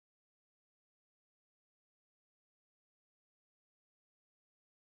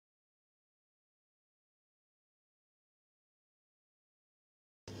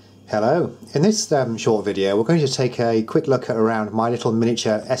Hello, in this short video we're going to take a quick look at around my little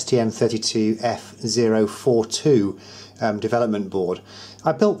miniature STM32 F042 development board.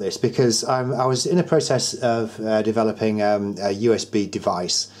 I built this because I was in the process of developing a USB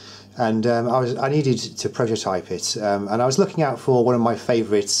device, and I needed to prototype it, and I was looking out for one of my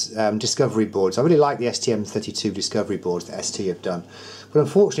favourite discovery boards. I really like the STM32 discovery boards that ST have done, but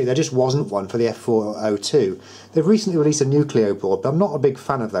unfortunately there just wasn't one for the F402. They've recently released a Nucleo board, but I'm not a big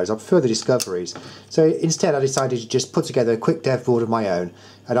fan of those. I prefer the discoveries. So instead I decided to just put together a quick dev board of my own,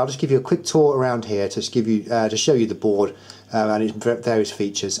 and I'll just give you a quick tour around here to give you to show you the board and its various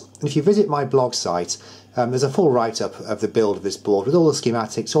features. And if you visit my blog site, there's a full write-up of the build of this board with all the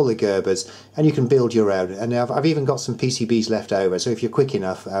schematics, all the Gerbers, and you can build your own. And I've even got some PCBs left over, so if you're quick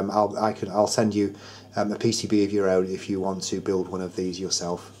enough, I'll send you a PCB of your own if you want to build one of these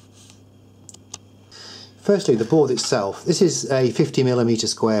yourself. Firstly, the board itself. This is a 50mm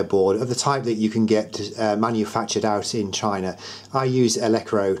square board of the type that you can get manufactured out in China. I use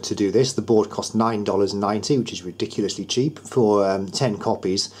Elecro to do this. The board cost $9.90, which is ridiculously cheap for 10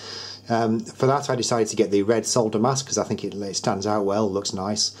 copies. For that I decided to get the red solder mask because I think it stands out well, looks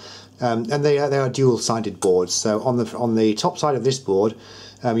nice. And they are dual-sided boards. So on the top side of this board,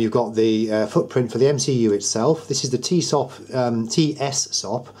 you've got the footprint for the MCU itself. This is the TS-SOP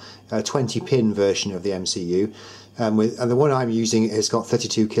 20-pin version of the MCU, and the one I'm using has got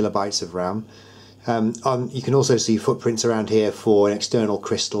 32 kilobytes of RAM. You can also see footprints around here for an external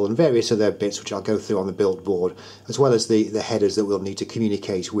crystal and various other bits which I'll go through on the build board, as well as the headers that we'll need to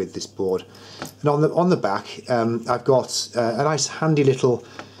communicate with this board. And on the back I've got a nice handy little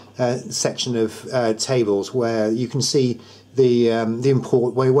section of tables where you can see where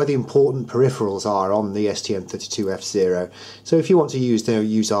the important peripherals are on the STM32 F0. So if you want to use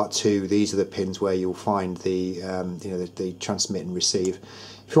UART2, these are the pins where you'll find the the transmit and receive.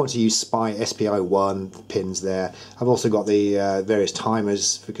 If you want to use SPI1 pins there. I've also got the various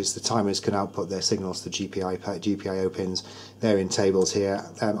timers, because the timers can output their signals to GPIO pins. They're in tables here.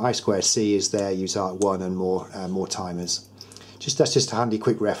 I2C is there, UART1 and more timers. That's just a handy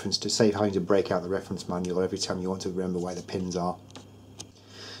quick reference to save having to break out the reference manual every time you want to remember where the pins are.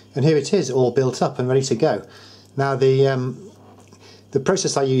 And here it is, all built up and ready to go. Now the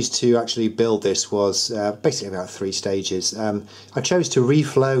process I used to actually build this was basically about 3 stages. I chose to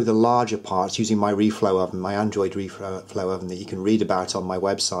reflow the larger parts using my reflow oven, my Android reflow oven that you can read about on my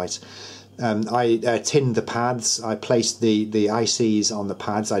website. I tinned the pads, I placed the ICs on the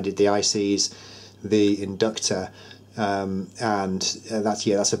pads, I did the ICs, the inductor,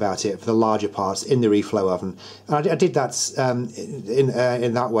 that's about it for the larger parts in the reflow oven. And I did that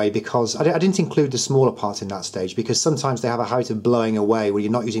in that way because I didn't include the smaller parts in that stage, because sometimes they have a habit of blowing away when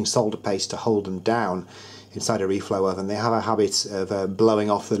you're not using solder paste to hold them down inside a reflow oven. They have a habit of blowing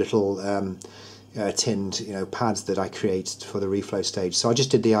off the little tinned pads that I created for the reflow stage. So I just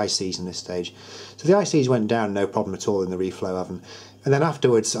did the ICs in this stage. So the ICs went down no problem at all in the reflow oven. And then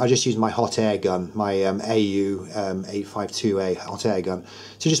afterwards I just used my hot air gun, my AU852A hot air gun,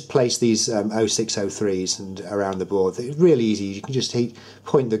 to just place these 0603s around the board. It's really easy. You can just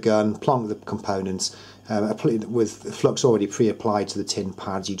point the gun, plonk the components, with flux already pre-applied to the tin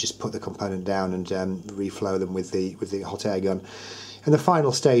pads. You just put the component down and reflow them with the hot air gun. And the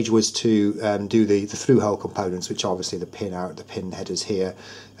final stage was to do the through-hole components, which are obviously the pin headers here,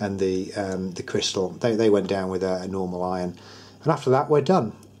 and the crystal. They went down with a normal iron. And after that we're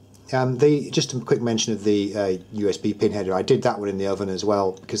done. Just a quick mention of the USB pin header. I did that one in the oven as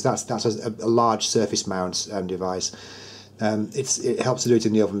well, because that's a large surface mount device. It helps to do it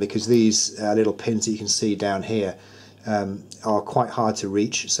in the oven because these little pins that you can see down here are quite hard to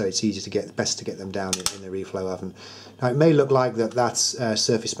reach, so it's easy best to get them down in the reflow oven. Now it may look like that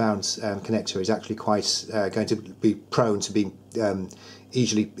surface mount connector is actually quite going to be prone to being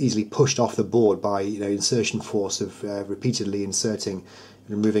easily pushed off the board by insertion force of repeatedly inserting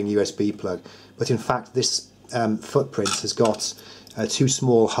and removing USB plug. But in fact this footprint has got 2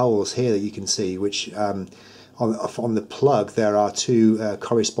 small holes here that you can see, which on the plug there are 2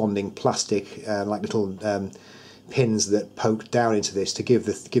 corresponding plastic like little pins that poke down into this to give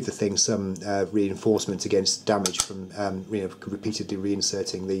the thing some reinforcement against damage from repeatedly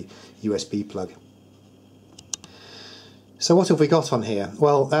reinserting the USB plug. So what have we got on here?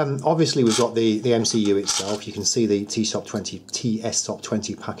 Well, obviously we've got the MCU itself. You can see the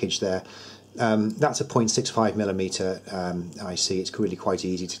TS-SOP20 package there. That's a 0.65mm IC. It's really quite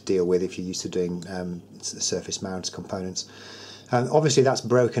easy to deal with if you're used to doing surface mount components. Obviously that's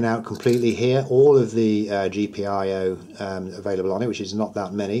broken out completely here. All of the GPIO available on it, which is not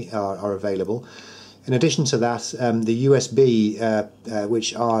that many, are available. In addition to that, the USB,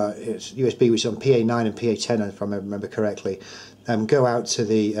 which is on PA9 and PA10, if I remember correctly, go out to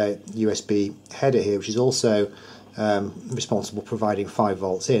the USB header here, which is also responsible for providing 5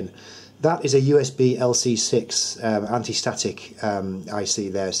 volts in. That is a USB LC6 anti-static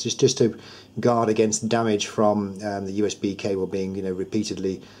IC there. So just to guard against damage from the USB cable being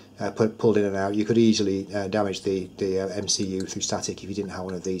repeatedly pulled in and out. You could easily damage the MCU through static if you didn't have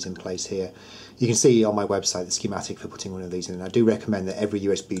one of these in place here. You can see on my website the schematic for putting one of these in, and I do recommend that every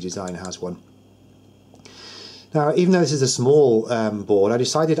USB design has one. Now, even though this is a small board, I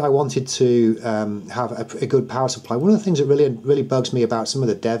decided I wanted to have a good power supply. One of the things that really bugs me about some of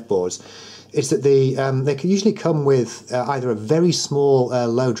the dev boards is that they can usually come with either a very small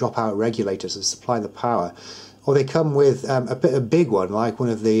low dropout regulator to supply the power, or they come with a big one like one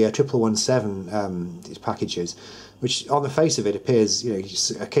of the 1117 packages, which on the face of it appears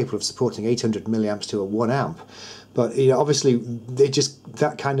capable of supporting 800 milliamps to a 1 amp. But obviously,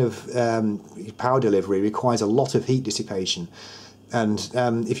 that kind of power delivery requires a lot of heat dissipation. And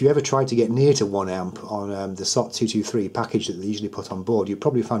if you ever tried to get near to 1 amp on the SOT223 package that they usually put on board, you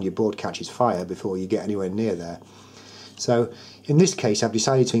probably found your board catches fire before you get anywhere near there. So in this case, I've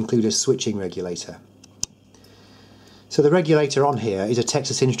decided to include a switching regulator. So the regulator on here is a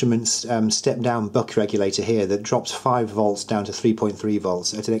Texas Instruments step-down buck regulator here that drops 5 volts down to 3.3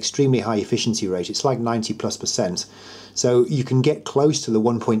 volts at an extremely high efficiency rate. It's like 90+%. So you can get close to the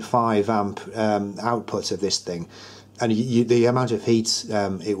 1.5 amp output of this thing, and the amount of heat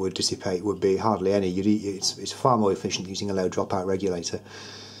it would dissipate would be hardly any. It's far more efficient using a low dropout regulator.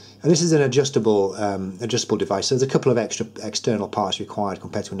 And this is an adjustable device. So there's a couple of extra external parts required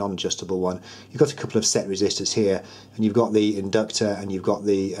compared to a non-adjustable one. You've got a couple of set resistors here, and you've got the inductor, and you've got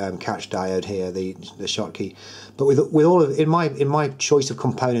the catch diode here, the Schottky. But with all of in my choice of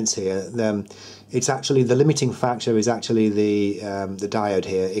components here, it's actually the limiting factor is actually the diode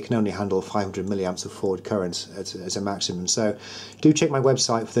here. It can only handle 500 milliamps of forward current as a maximum. So do check my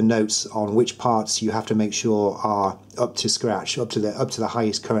website for the notes on which parts you have to make sure are up to scratch, up to the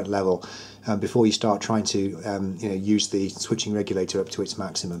highest current level, before you start trying to use the switching regulator up to its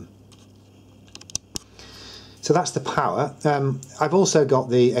maximum. So that's the power. I've also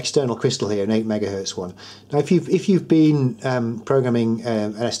got the external crystal here, an 8 MHz one. Now, if you've been programming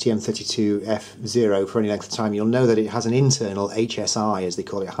an STM32 F0 for any length of time, you'll know that it has an internal HSI, as they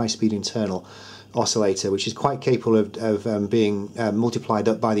call it, high-speed internal oscillator, which is quite capable of being multiplied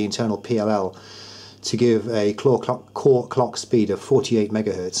up by the internal PLL to give a core clock speed of 48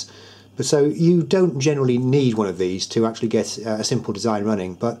 MHz. But so you don't generally need one of these to actually get a simple design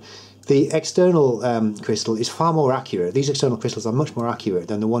running, but the external crystal is far more accurate. These external crystals are much more accurate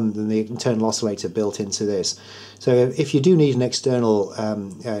than the internal oscillator built into this. So if you do need an external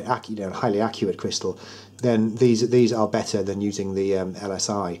highly accurate crystal, then these are better than using the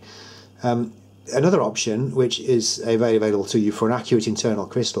LSI. Another option, which is available to you for an accurate internal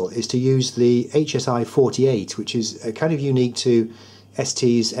crystal, is to use the HSI48, which is kind of unique to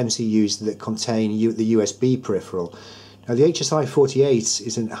ST's MCUs that contain the USB peripheral. Now, the HSI48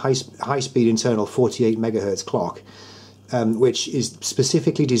 is a high-speed internal 48 MHz clock, which is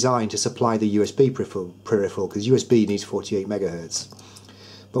specifically designed to supply the USB peripheral, because USB needs 48 MHz.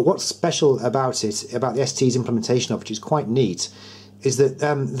 But what's special about it, about the ST's implementation of it, which is quite neat, is that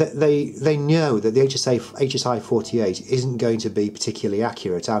they know that the HSI48 isn't going to be particularly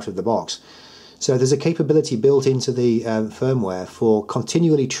accurate out of the box. So there's a capability built into the firmware for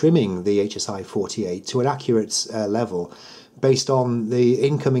continually trimming the HSI48 to an accurate level based on the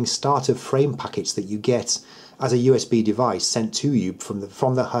incoming starter frame packets that you get as a USB device sent to you from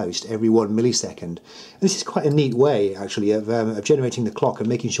the host every 1 millisecond. And this is quite a neat way, actually, of generating the clock and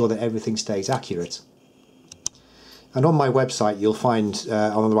making sure that everything stays accurate. And on my website, you'll find,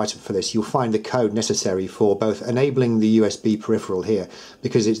 on the write-up for this, you'll find the code necessary for both enabling the USB peripheral here,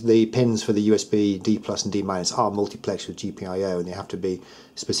 because it's the pins for the USB D+ and D- are multiplexed with GPIO, and they have to be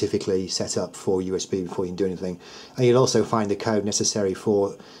specifically set up for USB before you can do anything. And you'll also find the code necessary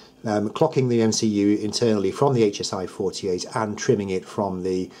for clocking the MCU internally from the HSI48 and trimming it from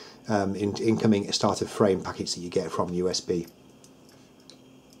the incoming starter frame packets that you get from USB.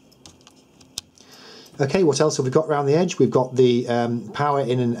 Okay, what else have we got around the edge? We've got the power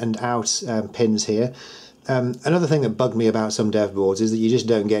in and out pins here. Another thing that bugged me about some dev boards is that you just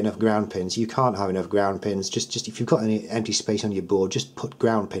don't get enough ground pins. You can't have enough ground pins. Just if you've got any empty space on your board, just put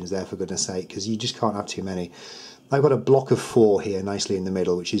ground pins there, for goodness sake, because you just can't have too many. I've got a block of 4 here nicely in the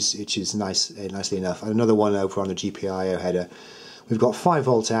middle, which is nicely enough, and another one over on the GPIO header. We've got 5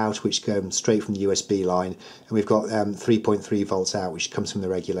 volts out, which comes straight from the USB line, and we've got 3.3 volts out, which comes from the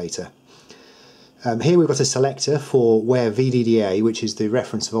regulator. Here we've got a selector for where VDDA, which is the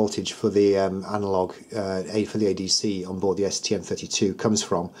reference voltage for the analog for the ADC on board the STM32, comes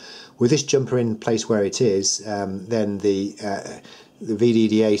from. With this jumper in place where it is, then the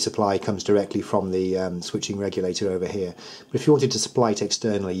VDDA supply comes directly from the switching regulator over here. But if you wanted to supply it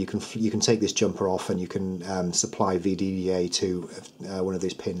externally, you can take this jumper off and you can supply VDDA to one of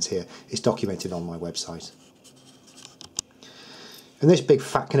these pins here. It's documented on my website. And this big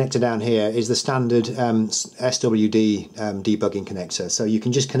fat connector down here is the standard SWD debugging connector. So you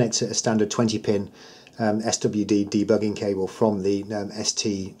can just connect a standard 20-pin SWD debugging cable from the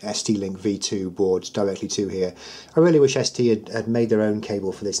ST-Link V2 boards directly to here. I really wish ST had made their own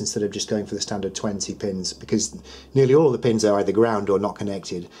cable for this instead of just going for the standard 20 pins, because nearly all of the pins are either ground or not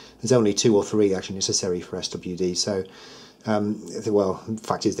connected. There's only 2 or 3 actually necessary for SWD. So well, the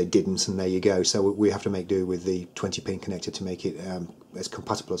fact is they didn't, and there you go. So we have to make do with the 20-pin connector to make it as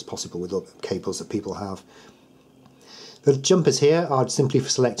compatible as possible with the cables that people have. The jumpers here are simply for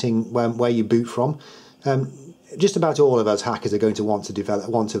selecting where you boot from. Just about all of us hackers are going to want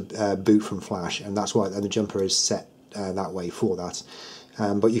to boot from flash, and that's why the jumper is set that way for that.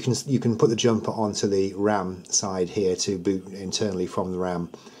 But you can put the jumper onto the RAM side here to boot internally from the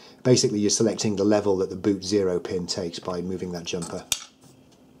RAM. Basically, you're selecting the level that the boot 0 pin takes by moving that jumper.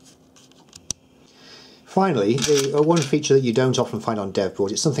 Finally, the one feature that you don't often find on dev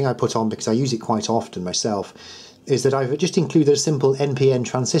boards, it's something I put on because I use it quite often myself, is that I've just included a simple NPN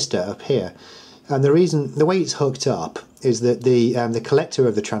transistor up here. And the way it's hooked up is that the collector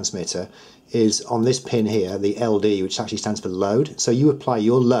of the transmitter is on this pin here, the LD, which actually stands for load. So you apply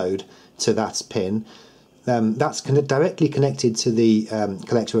your load to that pin. That's directly connected to the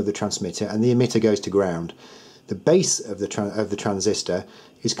collector of the transmitter, and the emitter goes to ground. The base of the transistor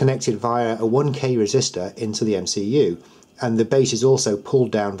is connected via a 1K resistor into the MCU, and the base is also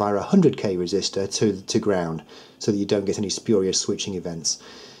pulled down via a 100K resistor to ground, so that you don't get any spurious switching events.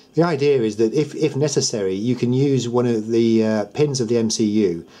 The idea is that if necessary, you can use one of the pins of the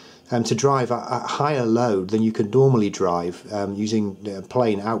MCU to drive a higher load than you can normally drive using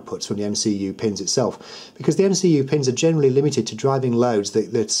plain outputs from the MCU pins itself, because the MCU pins are generally limited to driving loads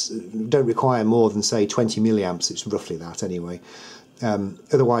that don't require more than, say, 20 milliamps. It's roughly that anyway.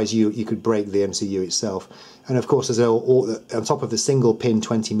 Otherwise you could break the MCU itself. And of course, on top of the single pin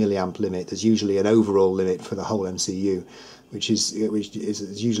 20 milliamp limit, there's usually an overall limit for the whole MCU, which is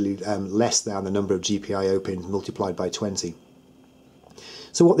usually less than the number of GPIO pins multiplied by 20.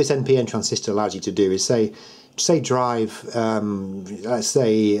 So what this NPN transistor allows you to do is say drive, let's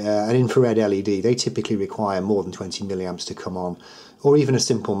say an infrared LED. They typically require more than 20 milliamps to come on, or even a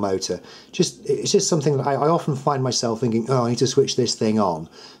simple motor. It's just something that I often find myself thinking, oh, I need to switch this thing on,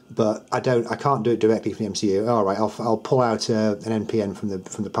 but I can't do it directly from the MCU. All right, I'll pull out an NPN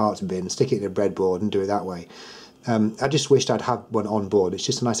from the parts bin, stick it in a breadboard, and do it that way. I just wished I'd had one on board. It's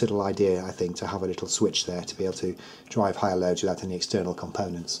just a nice little idea, I think, to have a little switch there to be able to drive higher loads without any external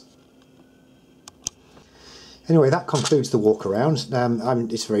components. Anyway, that concludes the walk around.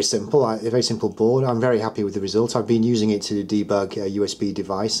 It's very simple, a very simple board. I'm very happy with the result. I've been using it to debug a USB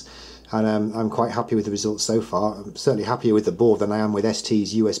device, and I'm quite happy with the results so far. I'm certainly happier with the board than I am with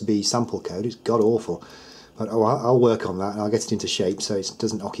ST's USB sample code. It's god awful. But I'll work on that, and I'll get it into shape so it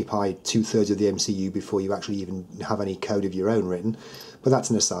doesn't occupy 2/3 of the MCU before you actually even have any code of your own written. But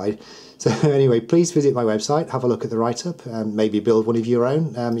that's an aside. So anyway, please visit my website, have a look at the write-up, and maybe build one of your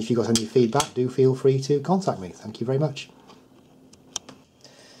own. If you've got any feedback, do feel free to contact me. Thank you very much.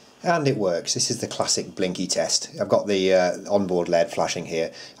 And it works. This is the classic blinky test. I've got the onboard LED flashing here.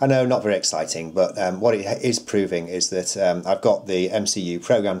 I know, not very exciting, but what it is proving is that I've got the MCU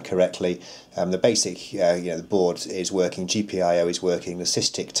programmed correctly. The basic, the board is working, GPIO is working, the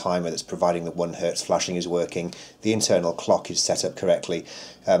SysTick timer that's providing the 1 Hz flashing is working, the internal clock is set up correctly.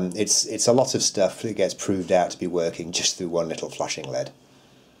 It's a lot of stuff that gets proved out to be working just through one little flashing LED.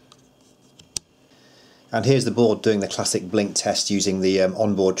 And here's the board doing the classic blink test using the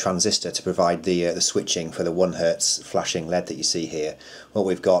onboard transistor to provide the switching for the 1 Hz flashing LED that you see here. What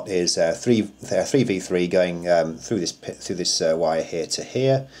we've got is 3v3 going through this wire here to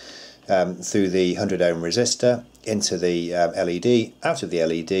here, through the 100 ohm resistor, into the LED, out of the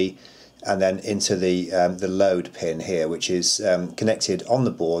LED, and then into the load pin here, which is connected on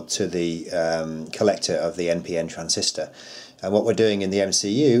the board to the collector of the NPN transistor. And what we're doing in the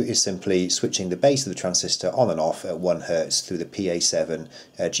MCU is simply switching the base of the transistor on and off at 1 Hz through the PA7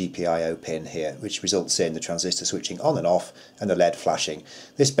 GPIO pin here, which results in the transistor switching on and off and the LED flashing.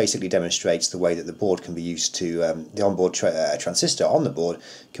 This basically demonstrates the way that the board can be used to, the onboard transistor on the board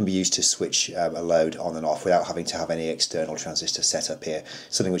can be used to switch a load on and off without having to have any external transistor set up here,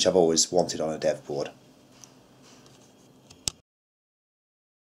 something which I've always wanted on a dev board.